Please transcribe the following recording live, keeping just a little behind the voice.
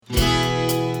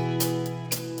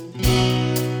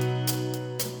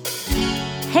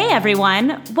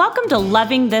everyone. Welcome to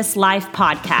Loving This Life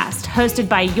podcast, hosted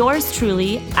by yours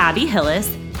truly, Abby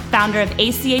Hillis, founder of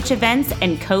ACH Events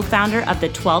and co-founder of The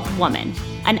 12th Woman,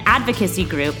 an advocacy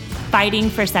group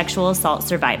fighting for sexual assault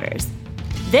survivors.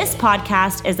 This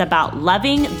podcast is about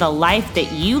loving the life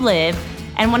that you live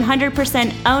and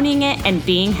 100% owning it and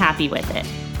being happy with it.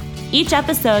 Each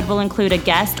episode will include a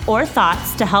guest or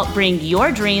thoughts to help bring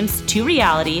your dreams to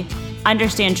reality,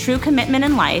 understand true commitment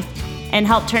in life, and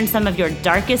help turn some of your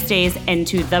darkest days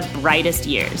into the brightest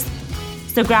years.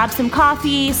 So grab some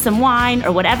coffee, some wine,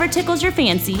 or whatever tickles your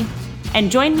fancy, and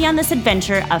join me on this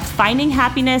adventure of finding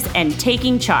happiness and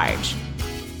taking charge.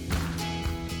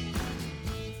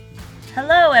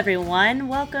 Hello, everyone.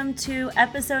 Welcome to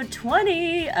episode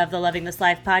 20 of the Loving This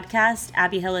Life podcast.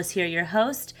 Abby Hillis here, your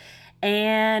host,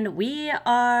 and we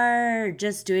are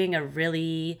just doing a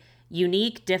really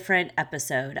unique, different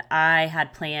episode. I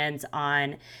had plans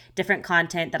on different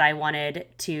content that I wanted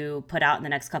to put out in the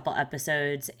next couple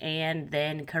episodes, and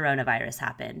then coronavirus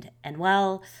happened. And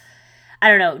well, I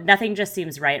don't know, nothing just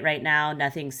seems right now.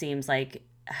 Nothing seems like,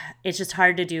 it's just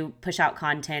hard to push out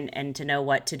content and to know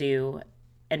what to do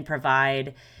and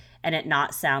provide and it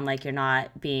not sound like you're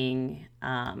not being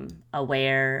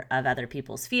aware of other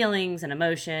people's feelings and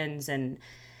emotions. And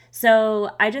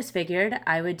so I just figured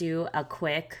I would do a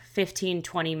quick 15,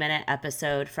 20-minute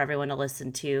episode for everyone to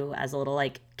listen to as a little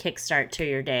like kickstart to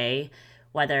your day,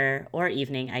 whether or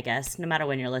evening, I guess, no matter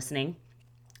when you're listening.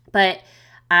 But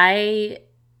I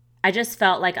just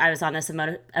felt like I was on this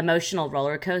emotional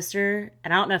roller coaster,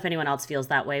 and I don't know if anyone else feels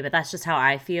that way, but that's just how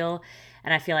I feel.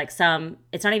 And I feel like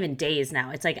it's not even days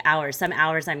now, it's like hours. Some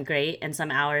hours I'm great, and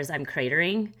some hours I'm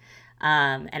cratering.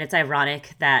 And it's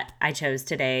ironic that I chose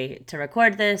today to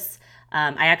record this.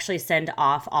 I actually send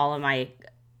off all of my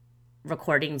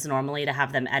recordings normally to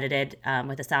have them edited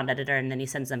with a sound editor, and then he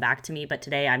sends them back to me. But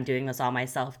today I'm doing this all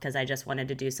myself because I just wanted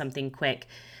to do something quick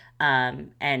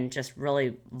and just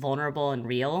really vulnerable and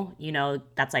real. You know,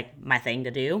 that's like my thing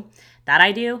to do, that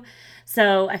I do.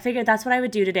 So I figured that's what I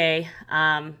would do today.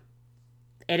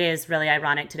 It is really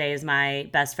ironic. Today is my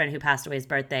best friend who passed away's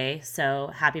birthday.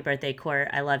 So happy birthday, Court.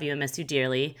 I love you and miss you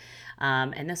dearly.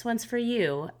 And this one's for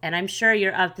you. And I'm sure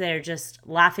you're up there just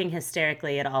laughing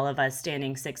hysterically at all of us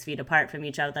standing 6 feet apart from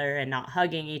each other and not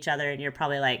hugging each other. And you're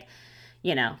probably like,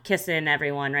 you know, kissing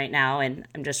everyone right now. And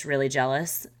I'm just really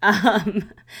jealous.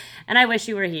 And I wish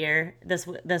you were here.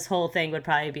 This whole thing would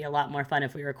probably be a lot more fun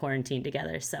if we were quarantined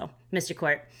together. So miss you,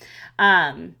 Court.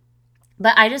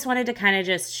 But I just wanted to kind of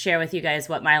just share with you guys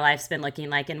what my life's been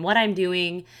looking like and what I'm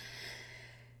doing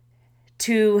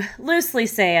to loosely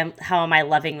say how am I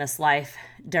loving this life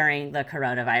during the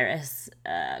coronavirus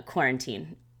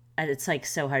quarantine. It's like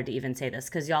so hard to even say this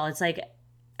because y'all, it's like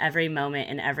every moment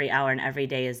and every hour and every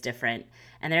day is different.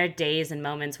 And there are days and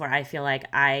moments where I feel like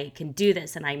I can do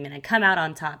this and I'm going to come out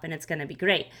on top and it's going to be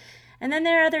great. And then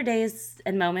there are other days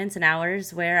and moments and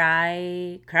hours where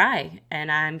I cry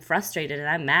and I'm frustrated and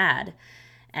I'm mad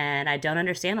and I don't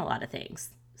understand a lot of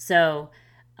things. So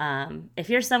if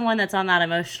you're someone that's on that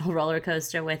emotional roller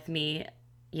coaster with me,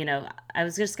 you know, I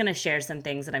was just going to share some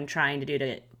things that I'm trying to do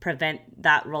to prevent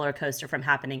that roller coaster from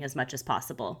happening as much as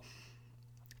possible.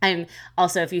 I'm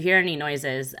also, if you hear any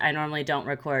noises, I normally don't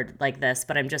record like this,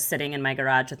 but I'm just sitting in my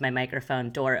garage with my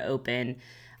microphone, door open,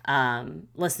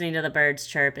 listening to the birds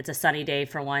chirp. It's a sunny day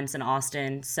for once in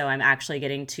Austin, so I'm actually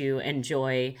getting to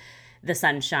enjoy the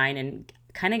sunshine and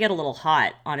kind of get a little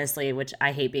hot, honestly, which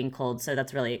I hate being cold, so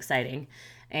that's really exciting.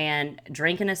 And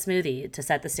drinking a smoothie to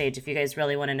set the stage if you guys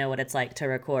really want to know what it's like to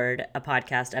record a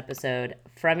podcast episode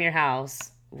from your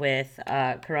house with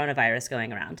coronavirus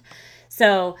going around.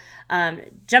 So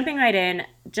jumping right in,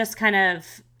 just kind of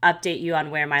update you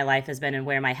on where my life has been and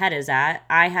where my head is at.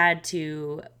 I had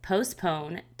to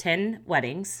postpone 10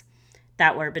 weddings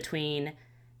that were between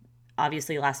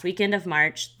obviously last weekend of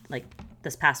March, like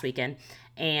this past weekend,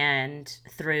 and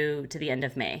through to the end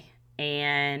of May.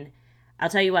 And I'll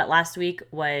tell you what, last week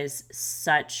was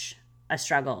such a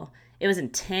struggle. It was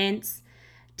intense.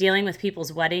 Dealing with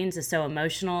people's weddings is so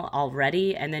emotional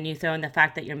already. And then you throw in the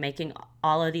fact that you're making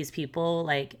all of these people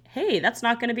like, hey, that's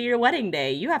not going to be your wedding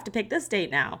day. You have to pick this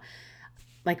date now.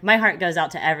 Like, my heart goes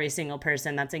out to every single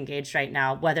person that's engaged right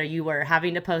now, whether you were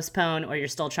having to postpone or you're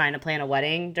still trying to plan a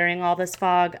wedding during all this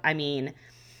fog. I mean,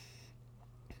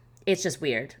 it's just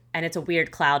weird. And it's a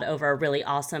weird cloud over a really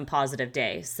awesome, positive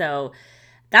day. So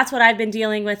that's what I've been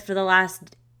dealing with for the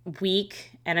last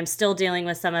week. And I'm still dealing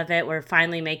with some of it. We're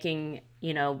finally making,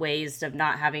 you know, ways of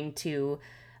not having to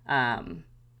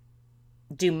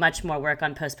do much more work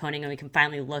on postponing. And we can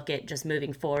finally look at just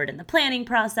moving forward in the planning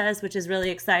process, which is really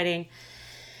exciting.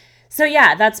 So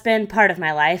yeah, that's been part of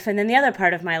my life. And then the other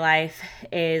part of my life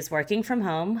is working from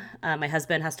home. My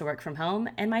husband has to work from home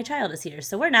and my child is here.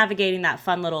 So we're navigating that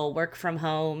fun little work from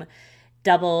home,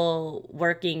 double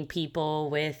working people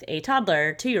with a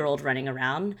toddler, 2-year-old running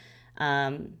around,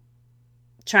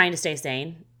 trying to stay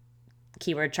sane.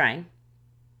 Keyword trying.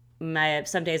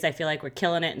 Some days I feel like we're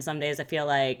killing it and some days I feel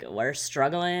like we're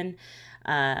struggling.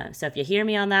 So if you hear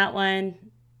me on that one,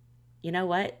 you know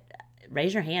what?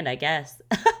 Raise your hand, I guess.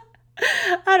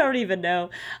 I don't even know.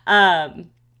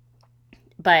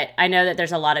 But I know that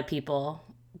there's a lot of people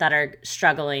that are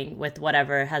struggling with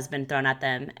whatever has been thrown at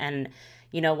them. And,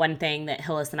 one thing that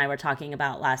Hillis and I were talking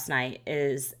about last night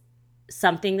is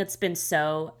something that's been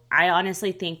I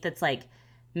honestly think that's like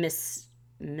mystery,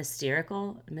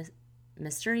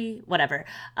 whatever,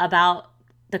 about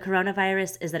the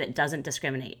coronavirus is that it doesn't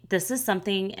discriminate. This is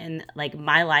something in like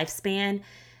my lifespan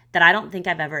that I don't think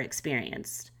I've ever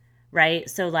experienced. Right?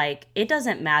 So, like, it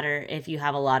doesn't matter if you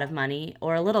have a lot of money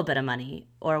or a little bit of money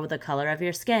or the color of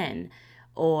your skin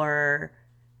or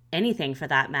anything for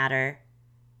that matter.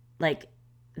 Like,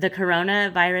 the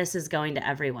coronavirus is going to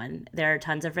everyone. There are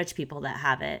tons of rich people that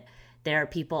have it. There are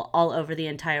people all over the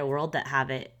entire world that have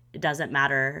it. It doesn't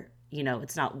matter,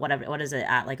 it's not what is it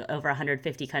at? Like over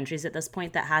 150 countries at this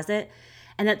point that has it.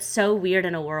 And that's so weird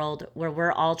in a world where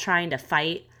we're all trying to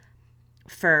fight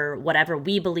for whatever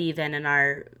we believe in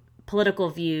our political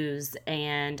views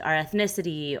and our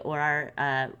ethnicity or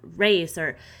our race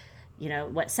or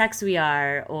what sex we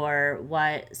are or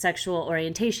what sexual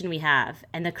orientation we have.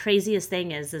 And the craziest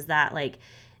thing is that like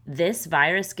this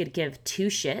virus could give two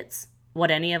shits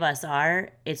what any of us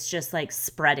are. It's just like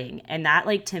spreading. And that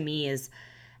like to me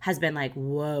has been like,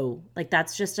 whoa, like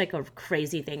that's just like a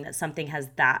crazy thing that something has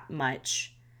that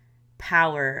much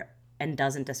power and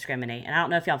doesn't discriminate. And I don't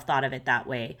know if y'all have thought of it that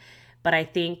way, but I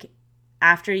think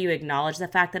after you acknowledge the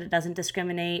fact that it doesn't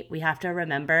discriminate, we have to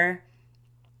remember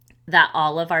that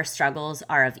all of our struggles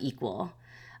are of equal.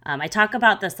 I talk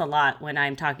about this a lot when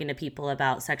I'm talking to people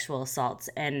about sexual assaults.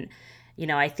 And,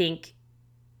 I think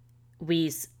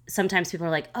sometimes people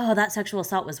are like, oh, that sexual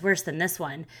assault was worse than this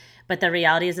one. But the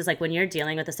reality is like when you're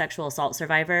dealing with a sexual assault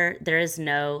survivor, there is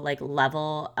no like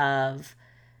level of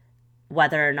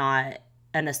whether or not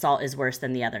an assault is worse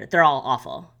than the other. They're all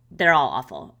awful. They're all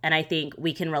awful. And I think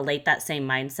we can relate that same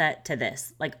mindset to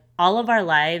this. Like all of our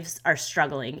lives are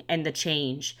struggling and the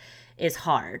change is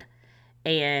hard.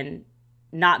 And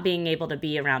not being able to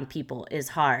be around people is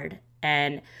hard.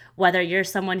 And whether you're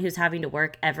someone who's having to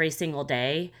work every single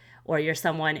day or you're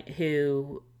someone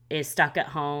who is stuck at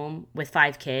home with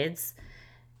 5 kids,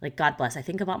 like God bless. I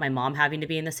think about my mom having to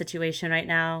be in this situation right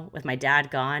now with my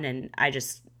dad gone and I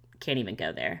just can't even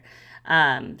go there.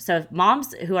 So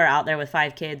moms who are out there with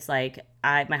 5 kids, like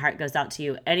my heart goes out to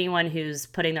you. Anyone who's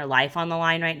putting their life on the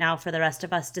line right now for the rest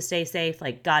of us to stay safe,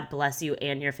 like God bless you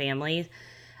and your family.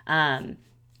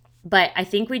 But I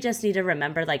think we just need to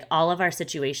remember like all of our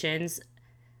situations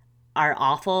are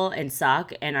awful and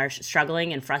suck and are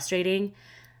struggling and frustrating,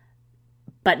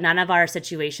 but none of our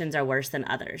situations are worse than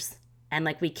others. And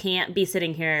like we can't be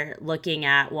sitting here looking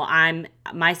at, well,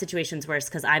 my situation's worse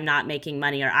because I'm not making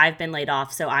money, or I've been laid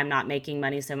off, so I'm not making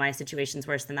money, so my situation's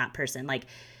worse than that person. Like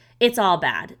it's all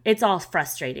bad. It's all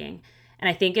frustrating. And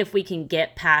I think if we can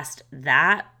get past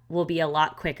that, we'll be a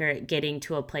lot quicker at getting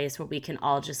to a place where we can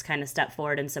all just kind of step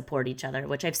forward and support each other,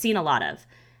 which I've seen a lot of.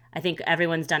 I think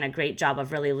everyone's done a great job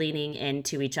of really leaning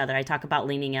into each other. I talk about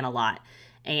leaning in a lot.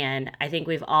 And I think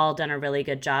we've all done a really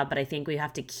good job, but I think we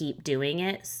have to keep doing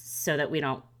it so that we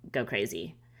don't go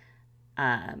crazy.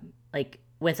 Like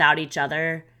without each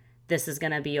other, this is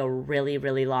going to be a really,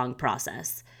 really long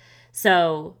process.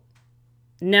 So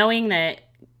knowing that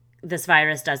this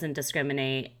virus doesn't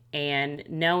discriminate and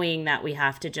knowing that we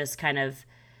have to just kind of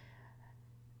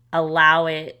allow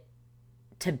it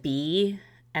to be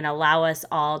and allow us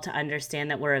all to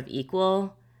understand that we're of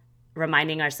equal,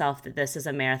 reminding ourselves that this is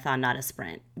a marathon, not a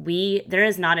sprint. There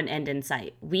is not an end in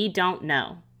sight. We don't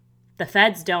know. The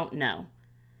feds don't know.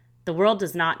 The world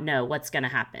does not know what's going to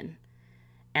happen.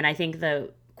 And I think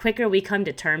the quicker we come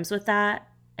to terms with that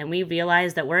and we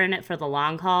realize that we're in it for the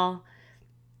long haul,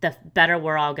 the better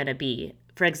we're all going to be.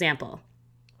 For example,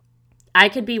 I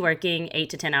could be working 8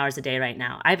 to 10 hours a day right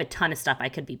now. I have a ton of stuff I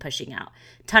could be pushing out.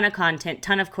 Ton of content,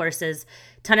 ton of courses,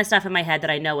 ton of stuff in my head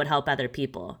that I know would help other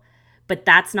people. But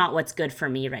that's not what's good for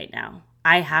me right now.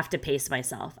 I have to pace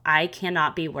myself. I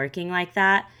cannot be working like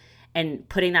that and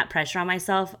putting that pressure on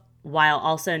myself while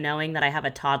also knowing that I have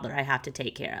a toddler I have to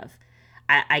take care of.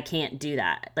 I can't do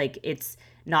that. Like it's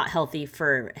not healthy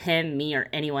for him, me, or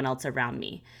anyone else around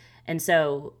me. And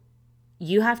so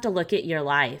you have to look at your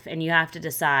life and you have to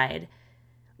decide,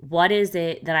 what is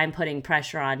it that I'm putting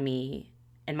pressure on me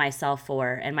and myself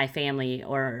for, and my family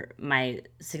or my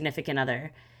significant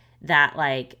other, that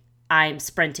like I'm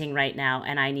sprinting right now,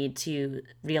 and I need to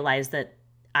realize that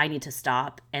I need to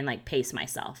stop and like pace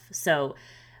myself. So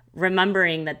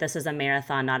remembering that this is a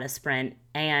marathon, not a sprint.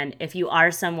 And if you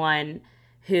are someone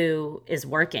who is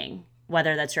working,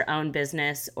 whether that's your own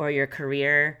business or your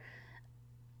career,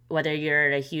 whether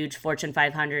you're at a huge Fortune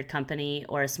 500 company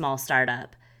or a small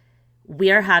startup, we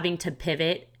are having to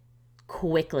pivot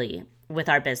quickly with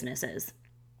our businesses.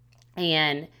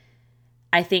 And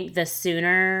I think the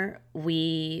sooner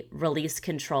we release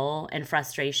control and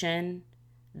frustration,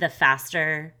 the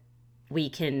faster we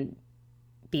can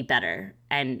be better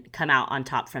and come out on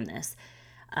top from this.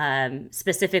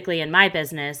 Specifically in my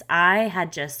business, I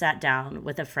had just sat down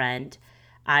with a friend.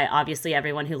 Obviously,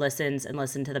 everyone who listens and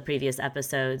listened to the previous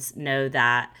episodes know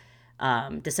that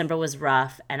December was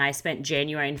rough, and I spent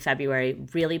January and February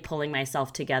really pulling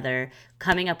myself together,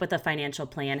 coming up with a financial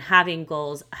plan, having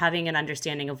goals, having an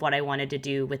understanding of what I wanted to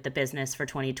do with the business for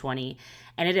 2020.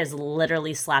 And it has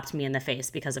literally slapped me in the face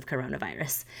because of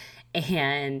coronavirus.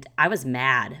 And I was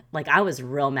mad. Like, I was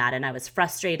real mad, and I was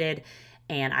frustrated,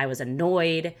 and I was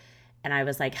annoyed. And I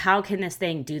was like, how can this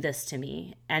thing do this to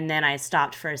me? And then I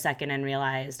stopped for a second and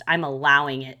realized I'm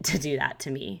allowing it to do that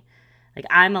to me. Like,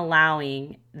 I'm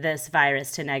allowing this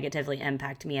virus to negatively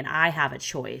impact me, and I have a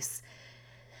choice.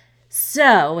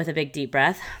 So, with a big deep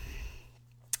breath,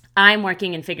 I'm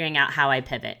working and figuring out how I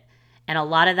pivot. And a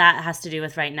lot of that has to do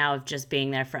with right now of just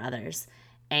being there for others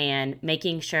and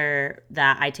making sure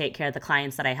that I take care of the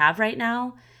clients that I have right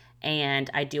now, and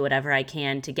I do whatever I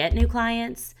can to get new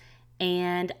clients,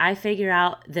 and I figure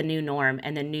out the new norm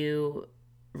and the new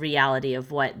reality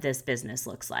of what this business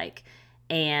looks like.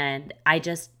 And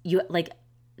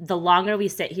the longer we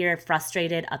sit here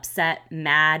frustrated, upset,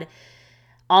 mad,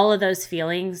 all of those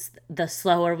feelings, the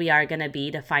slower we are going to be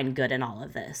to find good in all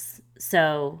of this.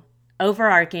 So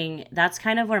overarching, that's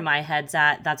kind of where my head's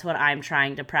at. That's what I'm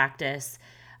trying to practice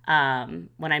when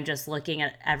I'm just looking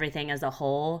at everything as a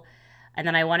whole. And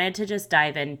then I wanted to just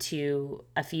dive into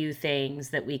a few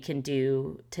things that we can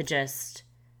do to just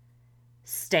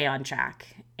stay on track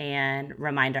and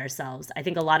remind ourselves. I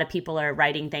think a lot of people are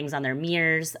writing things on their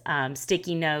mirrors,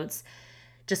 sticky notes,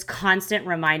 just constant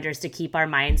reminders to keep our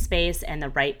mind space in the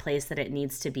right place that it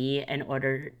needs to be in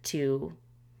order to...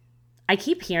 I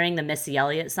keep hearing the Missy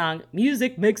Elliott song,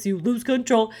 music makes you lose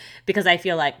control, because I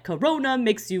feel like Corona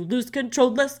makes you lose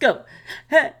control. Let's go.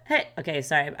 Hey, hey. Okay,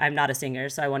 sorry, I'm not a singer,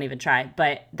 so I won't even try.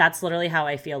 But that's literally how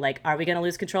I feel. Like, are we going to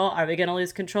lose control? Are we going to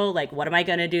lose control? Like, what am I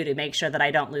going to do to make sure that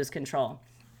I don't lose control?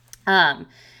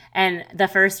 And the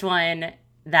first one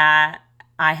that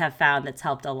I have found that's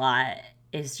helped a lot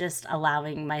is just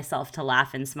allowing myself to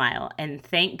laugh and smile. And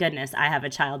thank goodness I have a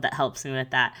child that helps me with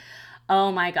that. Oh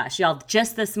my gosh, y'all,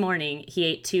 just this morning, he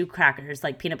ate 2 crackers,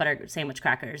 like peanut butter sandwich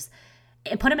crackers,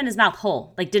 and put them in his mouth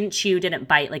whole. Like, didn't chew, didn't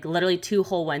bite, like literally 2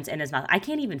 whole ones in his mouth. I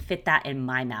can't even fit that in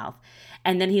my mouth.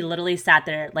 And then he literally sat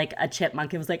there like a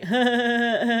chipmunk and was like,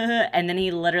 and then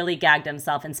he literally gagged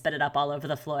himself and spit it up all over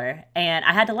the floor. And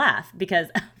I had to laugh because,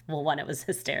 well, 1, it was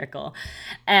hysterical.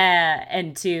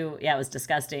 And 2, yeah, it was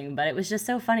disgusting, but it was just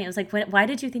so funny. It was like, why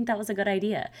did you think that was a good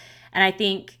idea? And I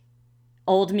think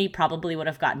old me probably would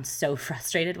have gotten so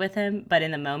frustrated with him, but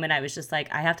in the moment I was just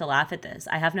like, I have to laugh at this.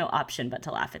 I have no option but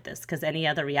to laugh at this, because any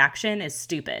other reaction is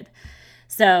stupid.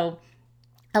 So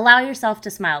allow yourself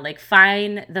to smile. Like,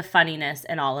 find the funniness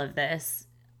in all of this.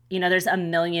 You know, there's a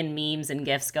million memes and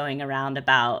GIFs going around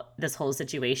about this whole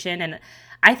situation, and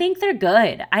I think they're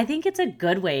good. I think it's a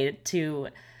good way to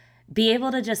be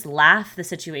able to just laugh the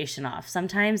situation off.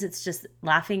 Sometimes it's just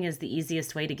laughing is the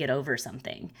easiest way to get over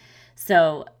something.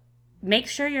 So make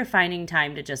sure you're finding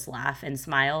time to just laugh and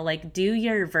smile. Like, do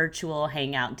your virtual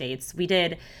hangout dates. We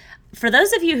did, for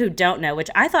those of you who don't know, which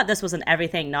I thought this was an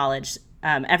everyone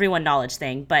knowledge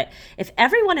thing, but if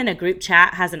everyone in a group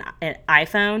chat has an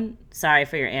iPhone, sorry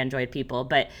for your Android people,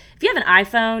 but if you have an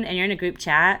iPhone and you're in a group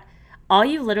chat, all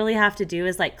you literally have to do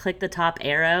is like click the top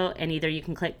arrow, and either you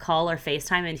can click call or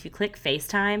FaceTime. And if you click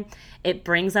FaceTime, it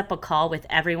brings up a call with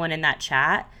everyone in that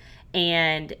chat,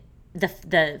 and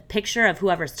the picture of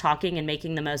whoever's talking and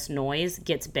making the most noise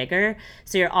gets bigger.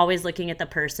 So you're always looking at the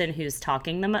person who's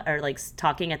talking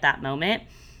at that moment.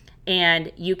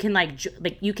 And you can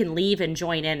you can leave and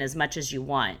join in as much as you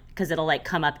want, because it'll like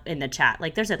come up in the chat.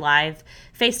 Like, there's a live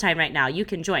FaceTime right now. You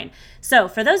can join. So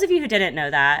for those of you who didn't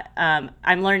know that,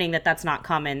 I'm learning that that's not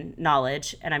common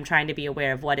knowledge, and I'm trying to be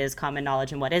aware of what is common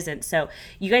knowledge and what isn't. So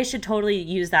you guys should totally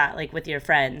use that, like, with your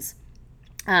friends.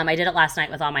 I did it last night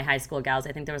with all my high school gals.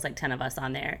 I think there was like 10 of us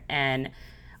on there, and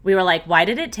We were like, why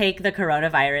did it take the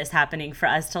coronavirus happening for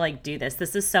us to like do this?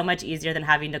 This is so much easier than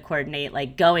having to coordinate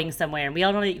like going somewhere. And we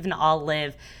all don't even all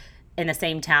live in the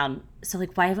same town. So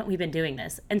like, why haven't we been doing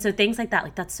this? And so things like that,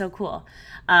 like that's so cool.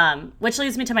 Which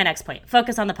leads me to my next point,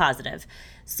 focus on the positive.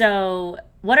 So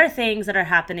what are things that are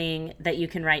happening that you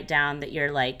can write down that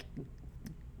you're like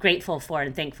grateful for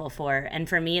and thankful for? And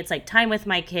for me, it's like time with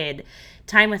my kid,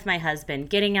 time with my husband,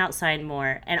 getting outside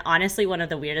more. And honestly, one of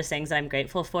the weirdest things that I'm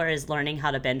grateful for is learning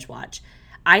how to binge watch.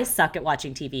 I suck at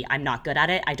watching TV. I'm not good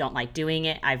at it. I don't like doing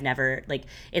it. I've never, like,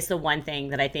 it's the one thing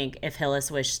that I think if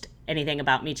Hillis wished anything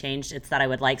about me changed, it's that I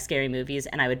would like scary movies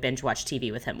and I would binge watch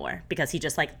TV with him more because he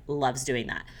just like loves doing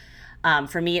that.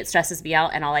 For me, it stresses me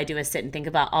out, and all I do is sit and think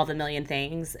about all the million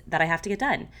things that I have to get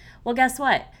done. Well, guess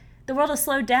what? The world has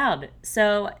slowed down.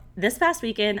 So this past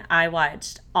weekend, I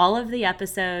watched all of the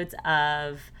episodes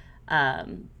of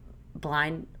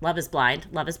Love is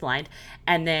Blind,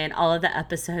 and then all of the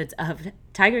episodes of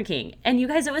Tiger King. And you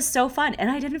guys, it was so fun,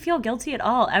 and I didn't feel guilty at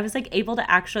all. I was like able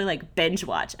to actually like binge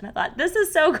watch, and I thought, this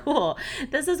is so cool.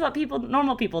 This is what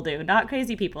normal people do, not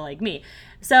crazy people like me.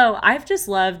 So I've just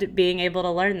loved being able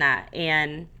to learn that,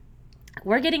 and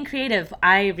we're getting creative.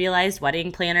 I realized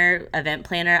wedding planner, event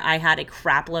planner, I had a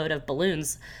crap load of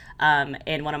balloons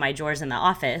in one of my drawers in the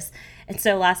office. And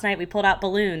so last night we pulled out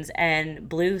balloons and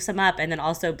blew some up, and then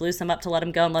also blew some up to let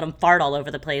them go and let them fart all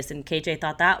over the place. And KJ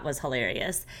thought that was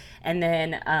hilarious. And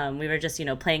then we were just,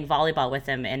 playing volleyball with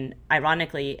him. And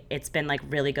ironically, it's been like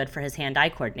really good for his hand-eye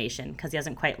coordination because he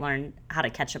hasn't quite learned how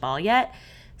to catch a ball yet.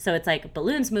 So it's like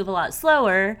balloons move a lot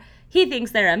slower. He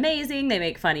thinks they're amazing. They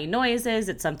make funny noises.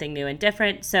 It's something new and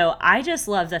different. So I just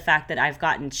love the fact that I've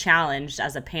gotten challenged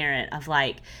as a parent of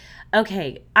like,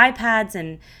 okay, iPads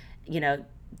and,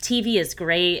 TV is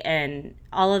great and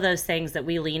all of those things that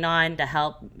we lean on to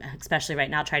help, especially right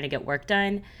now, trying to get work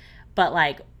done. But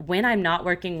like when I'm not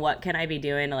working, what can I be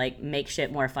doing to like make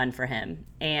shit more fun for him?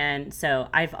 And so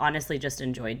I've honestly just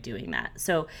enjoyed doing that.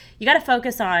 So you got to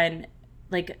focus on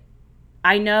like,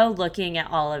 I know looking at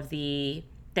all of the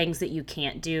things that you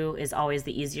can't do is always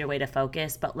the easier way to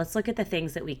focus, but let's look at the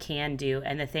things that we can do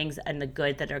and the things and the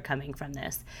good that are coming from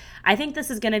this. I think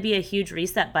this is going to be a huge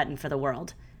reset button for the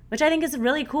world, which I think is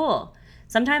really cool.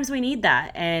 Sometimes we need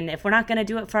that. And if we're not going to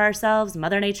do it for ourselves,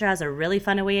 Mother Nature has a really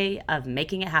fun way of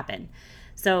making it happen.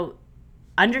 So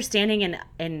understanding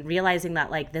and realizing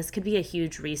that like this could be a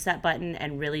huge reset button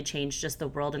and really change just the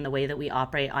world and the way that we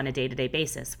operate on a day-to-day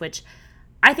basis, which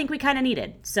I think we kind of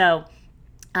needed. So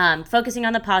focusing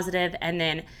on the positive. And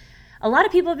then a lot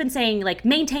of people have been saying like,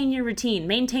 maintain your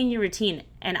routine.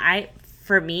 And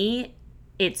for me,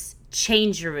 it's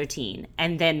change your routine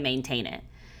and then maintain it.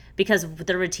 Because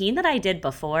the routine that I did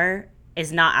before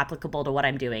is not applicable to what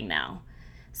I'm doing now.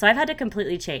 So I've had to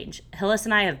completely change. Hillis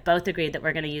and I have both agreed that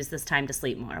we're going to use this time to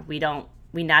sleep more.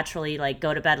 We naturally like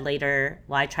go to bed later.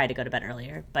 Well, I try to go to bed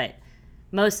earlier, but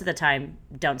most of the time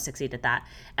don't succeed at that.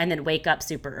 And then wake up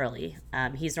super early.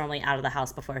 He's normally out of the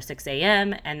house before 6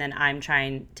 a.m. And then I'm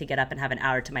trying to get up and have an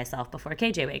hour to myself before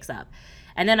KJ wakes up.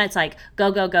 And then it's like,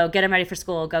 go, get him ready for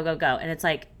school, go. And it's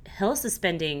like, Hillis is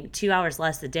spending 2 hours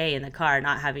less a day in the car,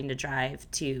 not having to drive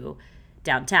to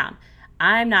downtown.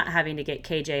 I'm not having to get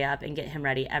KJ up and get him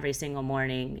ready every single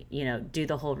morning, do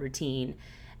the whole routine.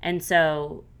 And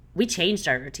so we changed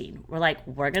our routine. We're like,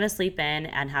 we're going to sleep in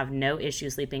and have no issue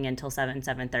sleeping until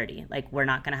 7:30. Like, we're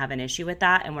not going to have an issue with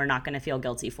that, and we're not going to feel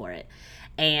guilty for it.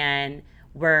 And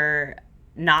we're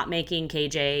not making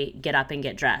KJ get up and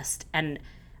get dressed. And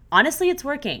honestly, it's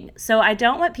working. So I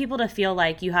don't want people to feel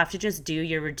like you have to just do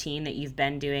your routine that you've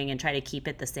been doing and try to keep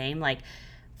it the same. Like,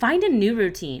 find a new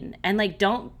routine and like,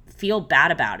 don't feel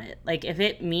bad about it. Like, if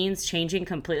it means changing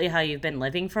completely how you've been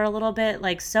living for a little bit,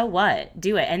 like, so what?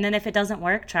 Do it. And then if it doesn't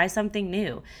work, try something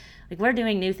new. Like, we're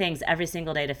doing new things every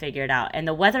single day to figure it out. And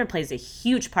the weather plays a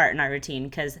huge part in our routine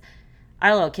because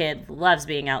our little kid loves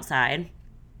being outside,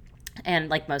 and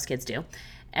like most kids do.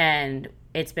 And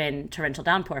it's been torrential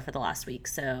downpour for the last week.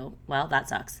 So, well, that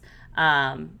sucks.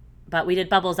 But we did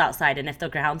bubbles outside. And if the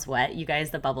ground's wet, you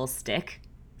guys, the bubbles stick.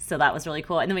 So that was really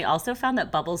cool. And then we also found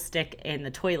that bubbles stick in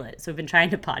the toilet. So we've been trying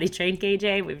to potty train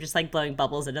KJ. We've just like blowing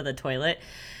bubbles into the toilet.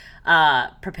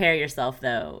 Prepare yourself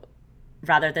though.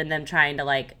 Rather than them trying to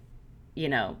like,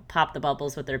 pop the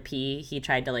bubbles with their pee, he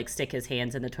tried to like stick his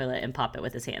hands in the toilet and pop it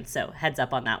with his hands. So heads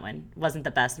up on that one. Wasn't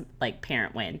the best like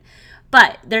parent win.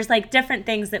 But there's like different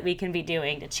things that we can be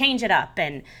doing to change it up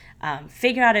and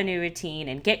figure out a new routine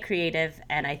and get creative.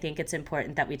 And I think it's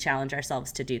important that we challenge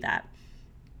ourselves to do that.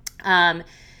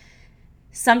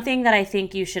 Something that I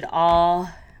think we should all,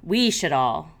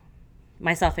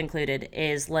 myself included,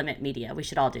 is limit media. We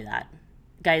should all do that.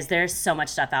 Guys, there's so much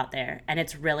stuff out there and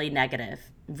it's really negative.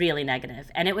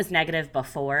 And it was negative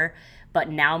before, but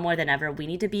now more than ever, we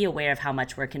need to be aware of how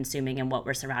much we're consuming and what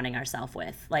we're surrounding ourselves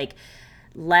with. Like,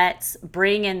 let's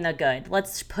bring in the good,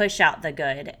 let's push out the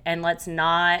good, and let's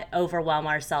not overwhelm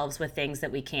ourselves with things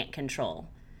that we can't control.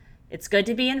 It's good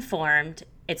to be informed,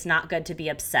 it's not good to be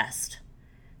obsessed.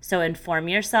 So inform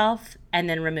yourself and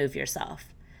then remove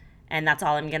yourself. And that's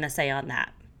all I'm going to say on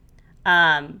that.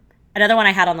 Another one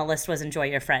I had on the list was enjoy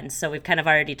your friends. So we've kind of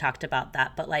already talked about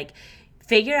that, but like,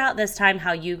 figure out this time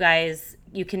how you guys,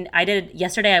 you can, I did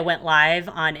yesterday, I went live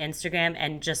on Instagram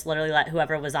and just literally let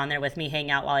whoever was on there with me hang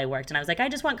out while I worked. And I was like, I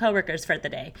just want coworkers for the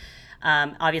day.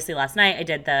 Obviously last night I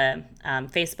did the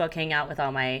Facebook hangout with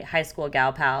all my high school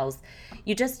gal pals.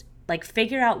 You just like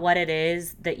figure out what it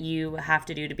is that you have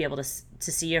to do to be able to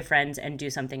see your friends and do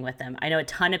something with them. I know a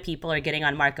ton of people are getting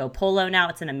on Marco Polo now.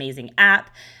 It's an amazing app.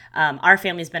 Our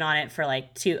family's been on it for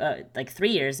like 3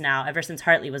 years now, ever since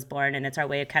Hartley was born. And it's our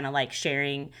way of kind of like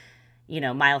sharing,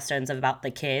 milestones about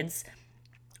the kids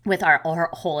with our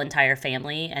whole entire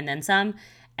family and then some.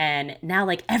 And now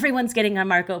like everyone's getting on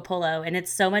Marco Polo, and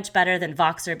it's so much better than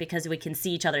Voxer because we can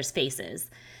see each other's faces.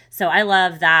 So I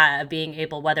love that, being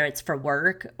able, whether it's for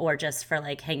work or just for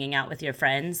like hanging out with your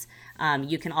friends.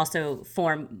 You can also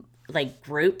form like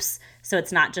groups. So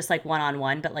it's not just like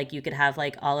one-on-one, but like you could have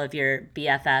like all of your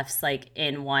BFFs like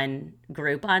in one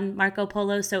group on Marco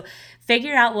Polo. So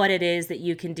figure out what it is that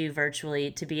you can do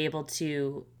virtually to be able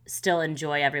to still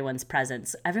enjoy everyone's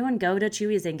presence. Everyone go to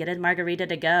Chuy's and get a margarita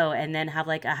to go and then have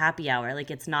like a happy hour. Like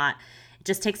it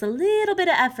just takes a little bit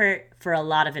of effort for a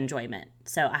lot of enjoyment.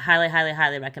 So I highly, highly,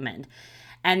 highly recommend.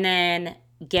 And then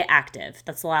get active.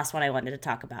 That's the last one I wanted to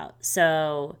talk about.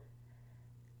 So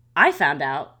I found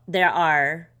out there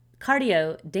are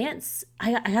cardio dance.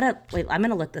 I'm going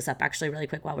to look this up actually really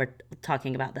quick while we're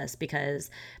talking about this, because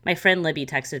my friend Libby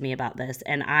texted me about this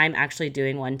and I'm actually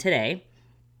doing one today.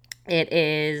 It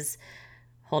is,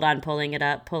 hold on, pulling it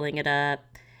up.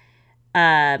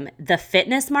 The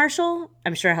Fitness Marshal.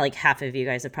 I'm sure like half of you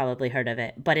guys have probably heard of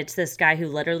it, but it's this guy who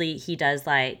literally, he does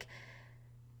like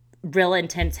real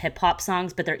intense hip hop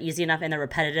songs, but they're easy enough and they're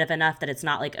repetitive enough that it's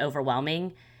not like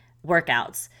overwhelming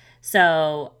workouts.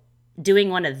 So doing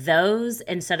one of those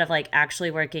instead of like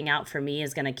actually working out for me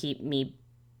is going to keep me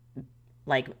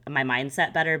like my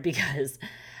mindset better, because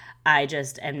I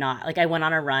just am not like, I went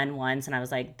on a run once and I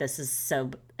was like, this is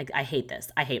so, like, I hate this.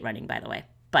 I hate running, by the way.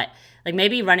 But like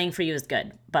maybe running for you is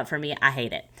good, but for me, I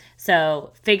hate it.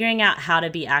 So figuring out how to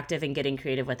be active and getting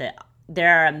creative with it.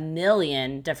 There are a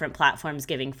million different platforms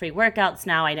giving free workouts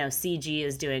now. I know CG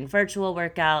is doing virtual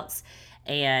workouts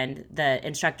and the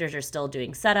instructors are still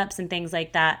doing setups and things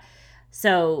like that.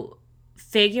 So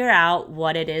figure out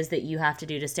what it is that you have to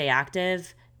do to stay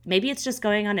active. Maybe it's just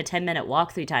going on a 10-minute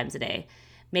walk 3 times a day.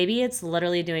 Maybe it's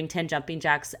literally doing 10 jumping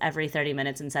jacks every 30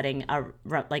 minutes and setting an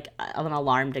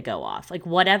alarm to go off. Like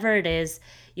whatever it is,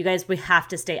 you guys, we have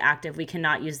to stay active. We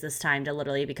cannot use this time to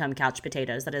literally become couch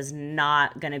potatoes. That is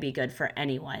not going to be good for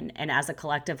anyone. And as a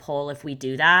collective whole, if we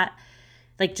do that,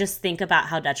 like just think about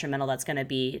how detrimental that's going to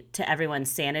be to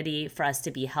everyone's sanity, for us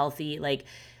to be healthy. Like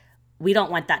we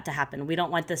don't want that to happen. We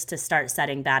don't want this to start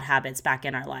setting bad habits back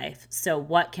in our life. So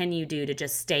what can you do to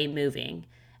just stay moving?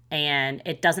 And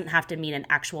it doesn't have to mean an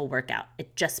actual workout.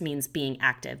 It just means being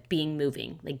active, being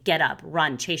moving. Like get up,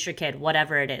 run, chase your kid,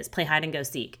 whatever it is. Play hide and go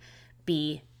seek.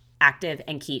 Be active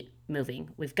and keep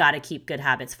moving. We've got to keep good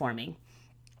habits forming.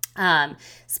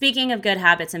 Speaking of good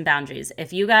habits and boundaries,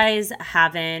 if you guys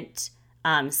haven't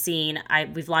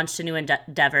we've launched a new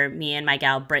endeavor, me and my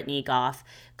gal Brittany Goff,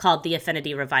 called the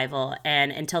Affinity Revival.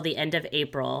 And until the end of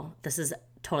April, this is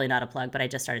totally not a plug, but I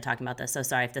just started talking about this, so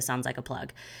sorry if this sounds like a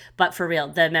plug. But for real,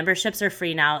 the memberships are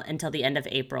free now until the end of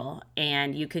April,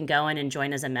 and you can go in and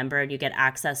join as a member, and you get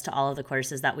access to all of the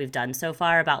courses that we've done so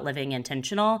far about living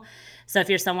intentional. So if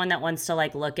you're someone that wants to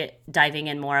like look at diving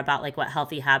in more about like what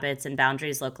healthy habits and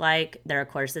boundaries look like, there are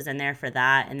courses in there for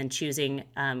that. And then choosing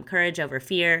courage over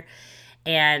fear.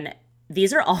 And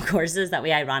these are all courses that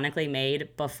we ironically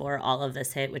made before all of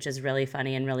this hit, which is really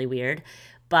funny and really weird.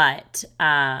 But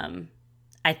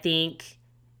I think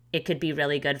it could be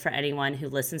really good for anyone who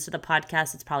listens to the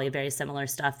podcast. It's probably very similar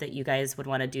stuff that you guys would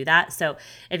want to do that. So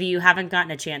if you haven't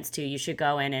gotten a chance to, you should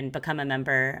go in and become a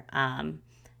member.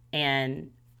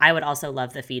 And I would also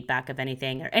love the feedback of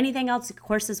anything or anything else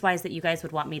courses wise that you guys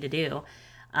would want me to do.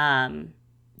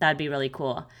 That'd be really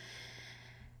cool.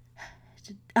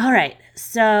 All right.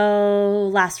 So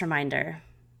last reminder,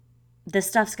 this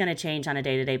stuff's going to change on a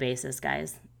day-to-day basis,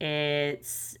 guys.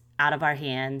 It's out of our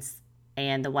hands.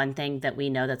 And the one thing that we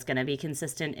know that's going to be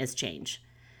consistent is change.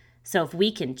 So if we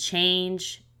can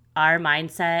change our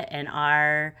mindset and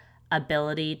our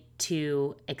ability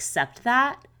to accept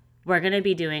that, we're going to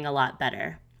be doing a lot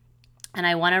better. And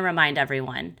I want to remind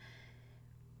everyone,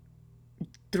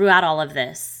 throughout all of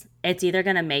this, it's either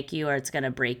going to make you or it's going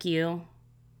to break you,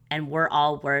 and we're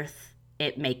all worth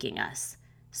it making us.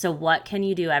 So what can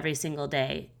you do every single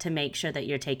day to make sure that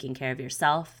you're taking care of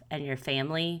yourself and your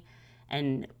family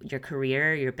and your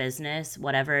career, your business,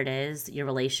 whatever it is, your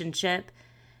relationship,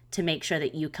 to make sure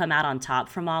that you come out on top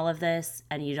from all of this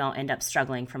and you don't end up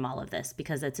struggling from all of this,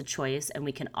 because it's a choice and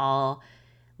we can all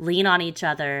lean on each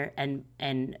other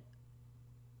and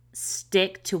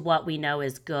stick to what we know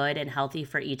is good and healthy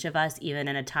for each of us, even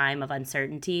in a time of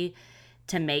uncertainty,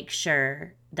 to make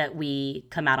sure that we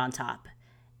come out on top.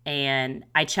 And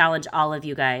I challenge all of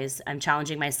you guys. I'm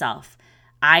challenging myself.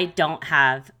 I don't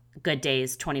have good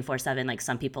days 24/7 like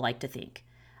some people like to think.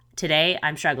 Today,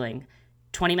 I'm struggling.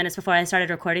 20 minutes before I started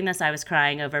recording this, I was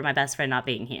crying over my best friend not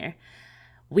being here.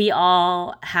 We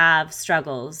all have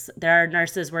struggles. There are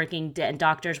nurses working and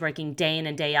doctors working day in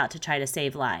and day out to try to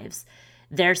save lives.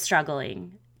 They're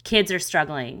struggling. Kids are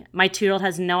struggling. My 2-year-old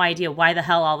has no idea why the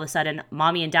hell all of a sudden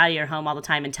mommy and daddy are home all the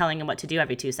time and telling him what to do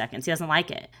every 2 seconds. He doesn't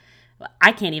like it.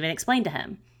 I can't even explain to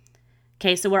him.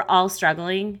 Okay, so we're all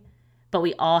struggling, but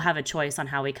we all have a choice on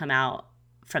how we come out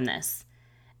from this.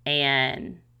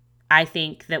 And I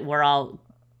think that we're all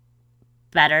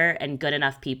better and good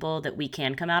enough people that we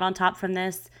can come out on top from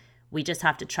this. We just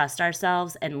have to trust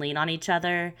ourselves and lean on each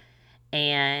other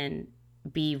and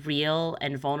be real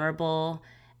and vulnerable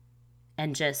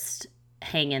and just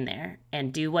hang in there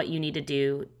and do what you need to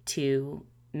do to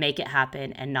make it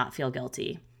happen and not feel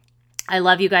guilty. I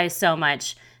love you guys so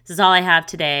much. This is all I have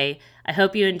today. I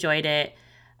hope you enjoyed it.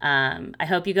 I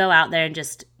hope you go out there and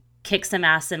just kick some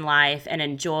ass in life and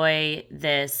enjoy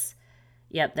this.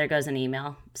 Yep, there goes an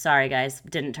email. Sorry, guys.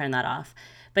 Didn't turn that off.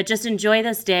 But just enjoy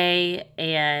this day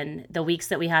and the weeks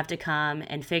that we have to come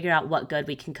and figure out what good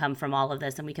we can come from all of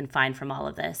this and we can find from all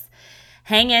of this.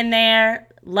 Hang in there.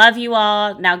 Love you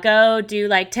all. Now go do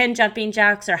like 10 jumping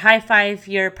jacks or high five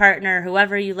your partner,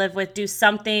 whoever you live with. Do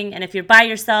something. And if you're by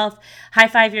yourself, high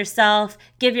five yourself.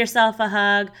 Give yourself a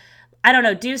hug. I don't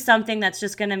know. Do something that's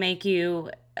just going to make you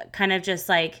kind of just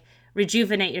like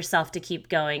rejuvenate yourself to keep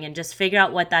going, and just figure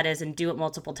out what that is and do it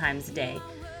multiple times a day.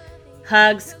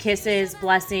 Hugs, kisses,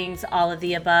 blessings, all of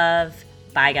the above.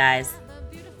 Bye, guys.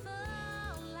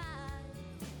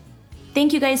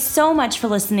 Thank you guys so much for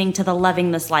listening to the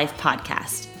Loving This Life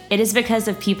podcast. It is because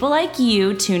of people like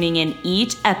you tuning in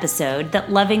each episode that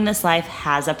Loving This Life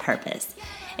has a purpose.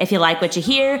 If you like what you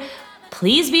hear,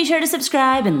 please be sure to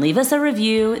subscribe and leave us a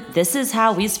review. This is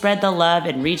how we spread the love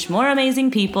and reach more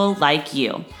amazing people like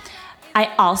you.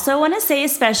 I also want to say a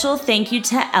special thank you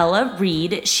to Ella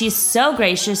Reed. She so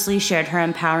graciously shared her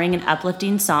empowering and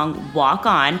uplifting song, Walk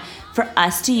On, for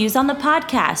us to use on the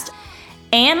podcast.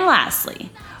 And lastly,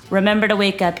 remember to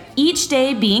wake up each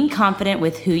day being confident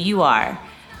with who you are,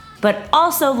 but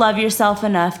also love yourself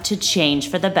enough to change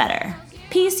for the better.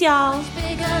 Peace, y'all.